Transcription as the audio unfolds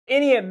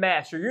in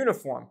EMS or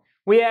uniform,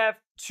 we have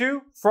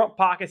 2 front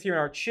pockets here in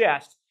our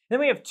chest. Then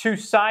we have 2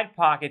 side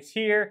pockets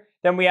here.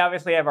 Then we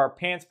obviously have our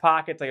pants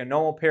pockets, like a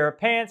normal pair of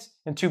pants,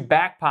 and 2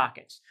 back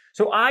pockets.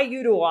 So I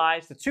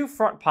utilize the 2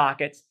 front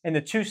pockets and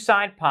the 2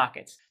 side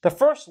pockets. The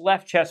first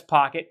left chest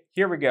pocket,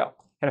 here we go.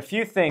 Got a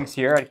few things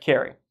here I'd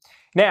carry.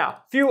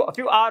 Now, a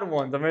few odd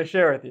ones I'm going to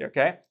share with you,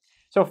 okay?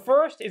 So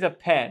first is a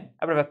pen.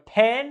 I would have a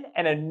pen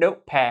and a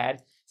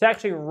notepad to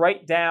actually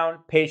write down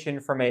patient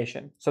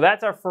information. So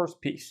that's our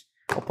first piece.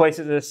 We'll place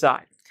it to the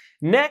side.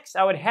 Next,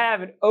 I would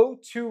have an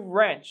O2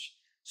 wrench.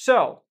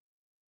 So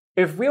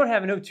if we don't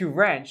have an O2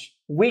 wrench,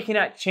 we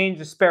cannot change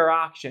the spare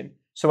oxygen.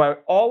 So I would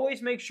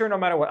always make sure, no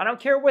matter what, I don't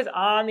care what was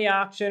on the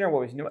oxygen or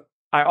what was new,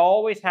 I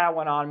always have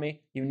one on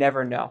me. You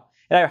never know.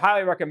 And I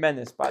highly recommend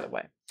this, by the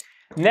way.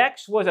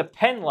 Next was a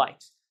pen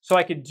light. So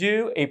I could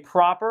do a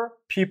proper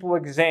pupil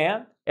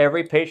exam,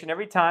 every patient,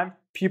 every time,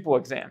 pupil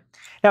exam.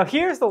 Now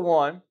here's the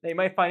one that you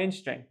might find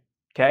interesting,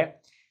 okay?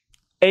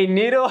 A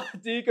needle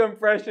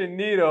decompression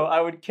needle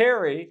I would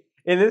carry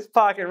in this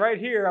pocket right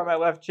here on my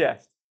left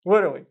chest.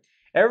 Literally.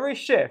 Every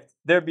shift,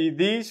 there'd be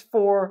these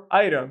 4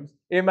 items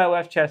in my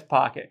left chest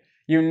pocket.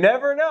 You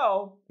never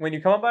know when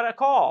you come up on a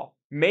call.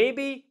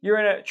 Maybe you're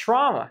in a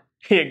trauma.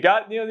 You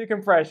got needle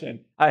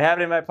decompression. I have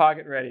it in my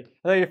pocket ready.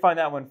 I know you find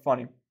that one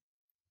funny.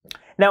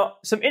 Now,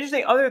 some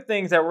interesting other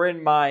things that were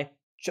in my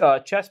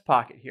chest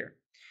pocket here.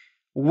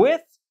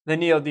 With the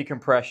needle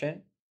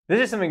decompression, this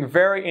is something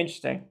very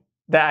interesting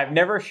that I've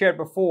never shared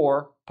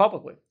before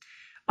publicly.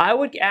 I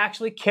would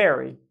actually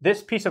carry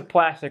this piece of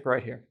plastic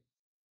right here.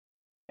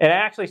 And I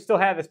actually still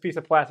have this piece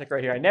of plastic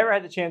right here. I never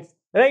had the chance,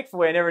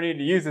 thankfully I never needed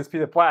to use this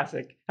piece of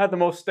plastic. Not the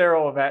most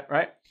sterile event,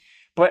 right?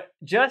 But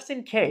just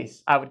in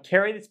case, I would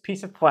carry this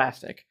piece of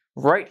plastic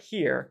right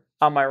here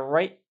on my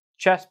right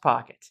chest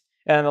pocket.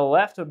 And on the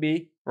left would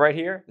be right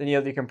here, the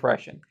needle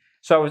decompression.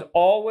 So I was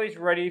always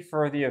ready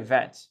for the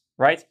event,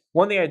 right?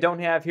 One thing I don't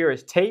have here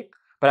is tape,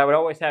 but I would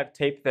always have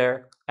tape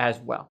there as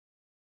well.